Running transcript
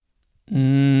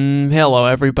Hello,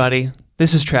 everybody.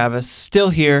 This is Travis, still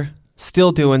here,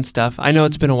 still doing stuff. I know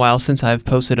it's been a while since I've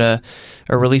posted or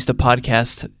released a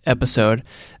podcast episode.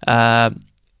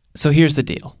 So here's the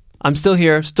deal. I'm still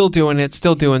here, still doing it,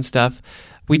 still doing stuff.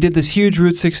 We did this huge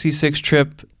Route 66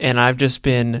 trip, and I've just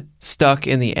been stuck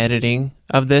in the editing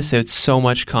of this. It's so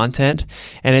much content,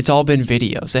 and it's all been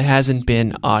videos. It hasn't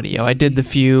been audio. I did the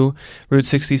few Route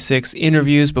 66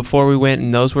 interviews before we went,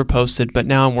 and those were posted, but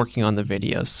now I'm working on the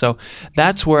videos. So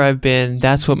that's where I've been.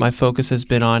 That's what my focus has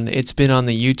been on. It's been on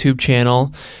the YouTube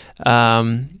channel.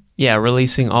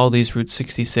 Releasing all these Route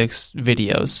 66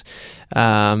 videos.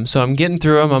 So I'm getting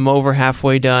through them. I'm over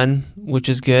halfway done, which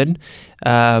is good.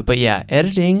 But yeah,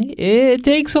 editing, it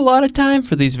takes a lot of time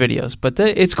for these videos, but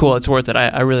it's cool. It's worth it.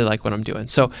 I really like what I'm doing.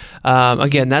 So,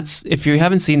 again, if you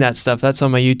haven't seen that stuff, that's on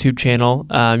my YouTube channel,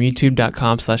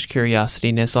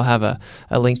 youtube.com/curiosityness. I'll have a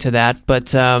link to that.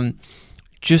 But,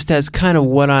 just as kind of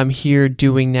what I'm here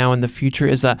doing now in the future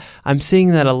is that I'm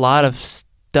seeing that a lot of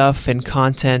stuff and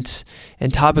content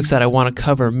and topics that I want to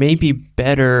cover may be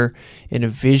better in a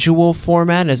visual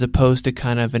format as opposed to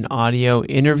kind of an audio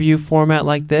interview format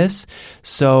like this.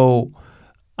 So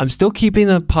I'm still keeping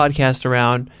the podcast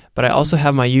around, but I also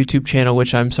have my YouTube channel,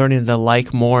 which I'm starting to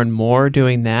like more and more,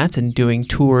 doing that and doing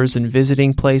tours and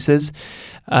visiting places,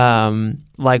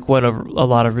 like what a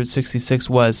lot of Route 66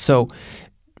 was. So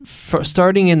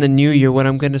starting in the new year, what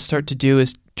I'm going to start to do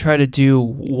is try to do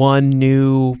one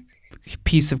new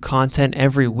piece of content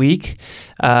every week,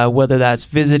 whether that's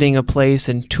visiting a place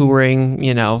and touring,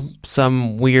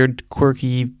 some weird,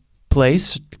 quirky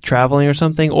place, traveling or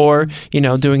something, or,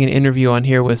 doing an interview on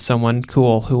here with someone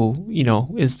cool who,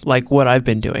 is like what I've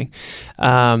been doing.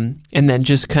 And then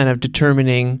just kind of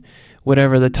determining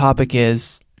whatever the topic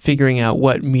is, figuring out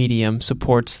what medium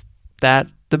supports that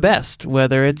the best,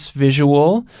 whether it's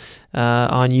visual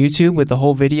on YouTube with the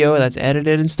whole video that's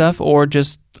edited and stuff, or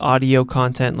just audio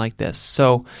content like this.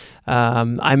 So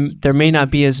there may not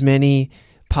be as many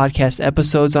podcast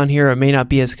episodes on here. It may not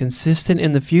be as consistent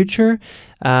in the future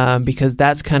because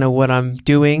that's kind of what I'm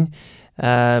doing.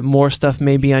 More stuff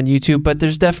may be on YouTube, but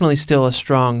there's definitely still a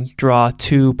strong draw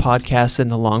to podcasts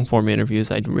and the long form interviews.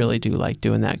 I really do like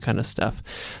doing that kind of stuff.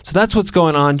 So that's what's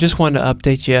going on. Just wanted to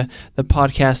update you. The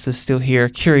podcast is still here.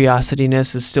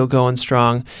 Curiosityness is still going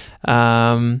strong.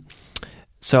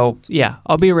 So yeah,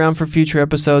 I'll be around for future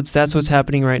episodes. That's what's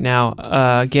happening right now.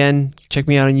 Again, check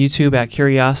me out on YouTube at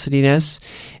Curiosityness,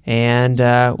 and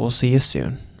we'll see you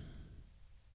soon.